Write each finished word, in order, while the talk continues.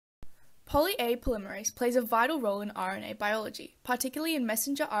Polymerase plays a vital role in RNA biology, particularly in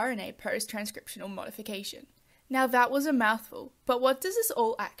messenger RNA post-transcriptional modification. Now that was a mouthful, but what does this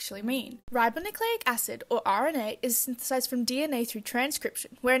all actually mean? Ribonucleic acid, or RNA, is synthesized from DNA through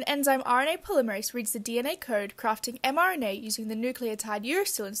transcription, where an enzyme RNA polymerase reads the DNA code, crafting mRNA using the nucleotide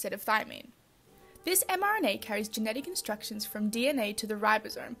uracil instead of thymine. This mRNA carries genetic instructions from DNA to the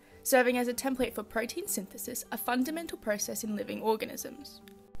ribosome, serving as a template for protein synthesis, a fundamental process in living organisms.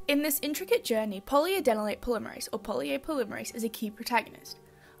 In this intricate journey, polyadenylate polymerase, or polymerase, is a key protagonist.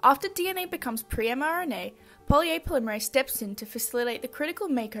 After DNA becomes pre-mRNA, polymerase steps in to facilitate the critical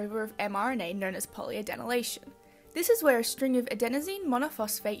makeover of mRNA known as polyadenylation. This is where a string of adenosine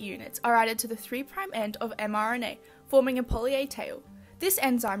monophosphate units are added to the 3' end of mRNA, forming a polya tail. This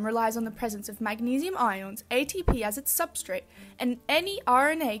enzyme relies on the presence of magnesium ions, ATP as its substrate, and any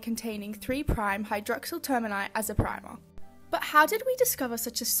RNA containing 3' hydroxyl termini as a primer. But how did we discover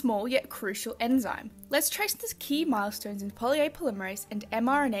such a small yet crucial enzyme? Let's trace the key milestones in polymerase and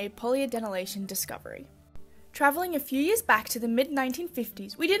mRNA polyadenylation discovery. Travelling a few years back to the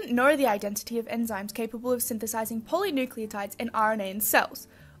mid-1950s, we didn't know the identity of enzymes capable of synthesizing polynucleotides and RNA in cells,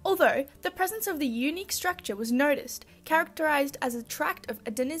 although the presence of the unique structure was noticed, characterized as a tract of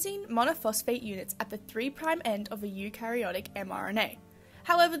adenosine monophosphate units at the 3' end of a eukaryotic mRNA.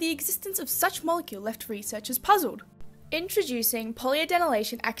 However, the existence of such molecule left researchers puzzled. Introducing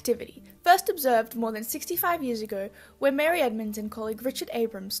polyadenylation activity, first observed more than 65 years ago, where Mary Edmonds and colleague Richard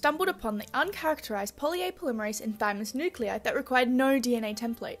Abrams stumbled upon the uncharacterized polymerase in thymus nuclei that required no DNA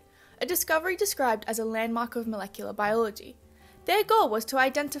template, a discovery described as a landmark of molecular biology. Their goal was to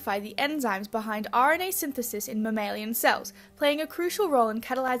identify the enzymes behind RNA synthesis in mammalian cells, playing a crucial role in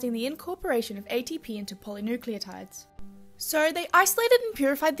catalyzing the incorporation of ATP into polynucleotides. So they isolated and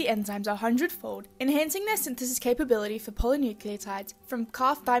purified the enzymes 100-fold, enhancing their synthesis capability for polynucleotides from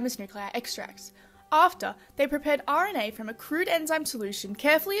calf thymus nuclei extracts. After, they prepared RNA from a crude enzyme solution,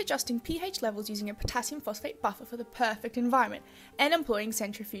 carefully adjusting pH levels using a potassium phosphate buffer for the perfect environment, and employing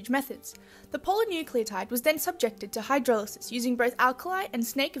centrifuge methods. The polynucleotide was then subjected to hydrolysis using both alkali and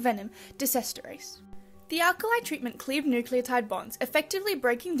snake venom disesterase. The alkali treatment cleaved nucleotide bonds, effectively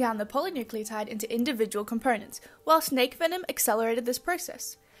breaking down the polynucleotide into individual components, while snake venom accelerated this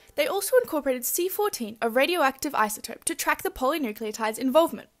process. They also incorporated C14, a radioactive isotope, to track the polynucleotide's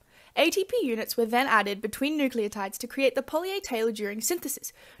involvement. ATP units were then added between nucleotides to create the polya tail during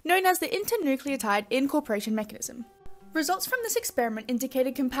synthesis, known as the internucleotide incorporation mechanism. Results from this experiment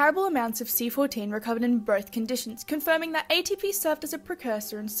indicated comparable amounts of C14 recovered in both conditions, confirming that ATP served as a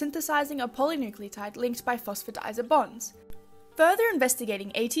precursor in synthesizing a polynucleotide linked by phosphodiester bonds. Further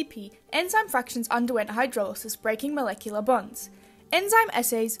investigating ATP, enzyme fractions underwent hydrolysis, breaking molecular bonds. Enzyme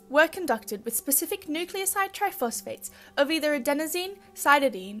assays were conducted with specific nucleoside triphosphates of either adenosine,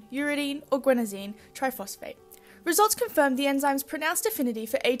 cytidine, uridine, or guanosine triphosphate. Results confirmed the enzyme's pronounced affinity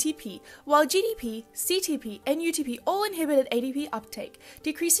for ATP, while GDP, CTP, and UTP all inhibited ATP uptake,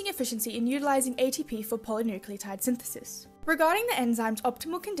 decreasing efficiency in utilizing ATP for polynucleotide synthesis. Regarding the enzyme's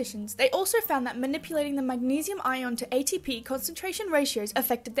optimal conditions, they also found that manipulating the magnesium ion to ATP concentration ratios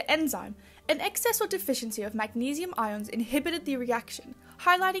affected the enzyme. An excess or deficiency of magnesium ions inhibited the reaction,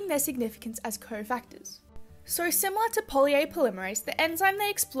 highlighting their significance as cofactors. So similar to polymerase, the enzyme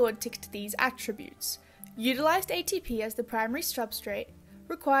they explored ticked these attributes. Utilized ATP as the primary substrate,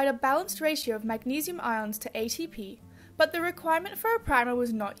 required a balanced ratio of magnesium ions to ATP, but the requirement for a primer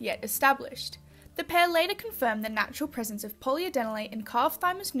was not yet established. The pair later confirmed the natural presence of polyadenylate in calf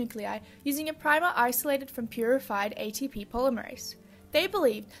thymus nuclei using a primer isolated from purified ATP polymerase. They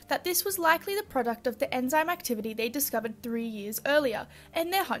believed that this was likely the product of the enzyme activity they discovered 3 years earlier,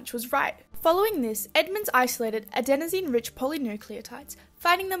 and their hunch was right. Following this, Edmonds isolated adenosine-rich polynucleotides,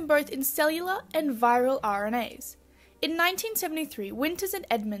 finding them both in cellular and viral RNAs. In 1973, Winters and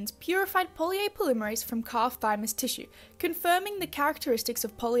Edmonds purified polymerase from calf thymus tissue, confirming the characteristics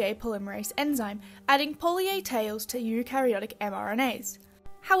of polymerase enzyme, adding polya tails to eukaryotic mRNAs.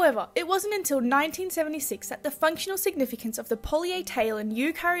 However, it wasn't until 1976 that the functional significance of the polya tail in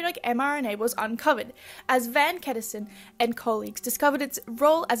eukaryotic mRNA was uncovered, as Van Ketterson and colleagues discovered its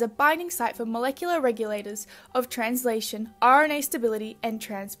role as a binding site for molecular regulators of translation, RNA stability, and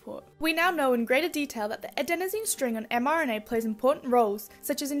transport. We now know in greater detail that the adenosine string on mRNA plays important roles,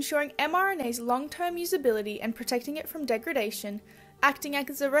 such as ensuring mRNA's long-term usability and protecting it from degradation, acting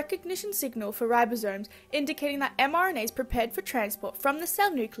as a recognition signal for ribosomes, indicating that mRNA is prepared for transport from the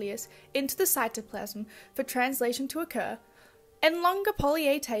cell nucleus into the cytoplasm for translation to occur, and longer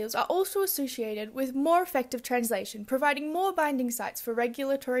polya tails are also associated with more effective translation, providing more binding sites for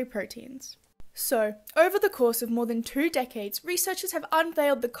regulatory proteins. So, over the course of more than 2 decades, researchers have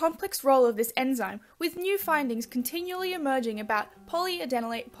unveiled the complex role of this enzyme, with new findings continually emerging about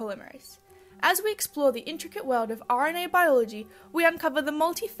polyadenylate polymerase. As we explore the intricate world of RNA biology, we uncover the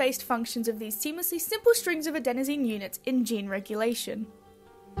multi-faced functions of these seamlessly simple strings of adenosine units in gene regulation.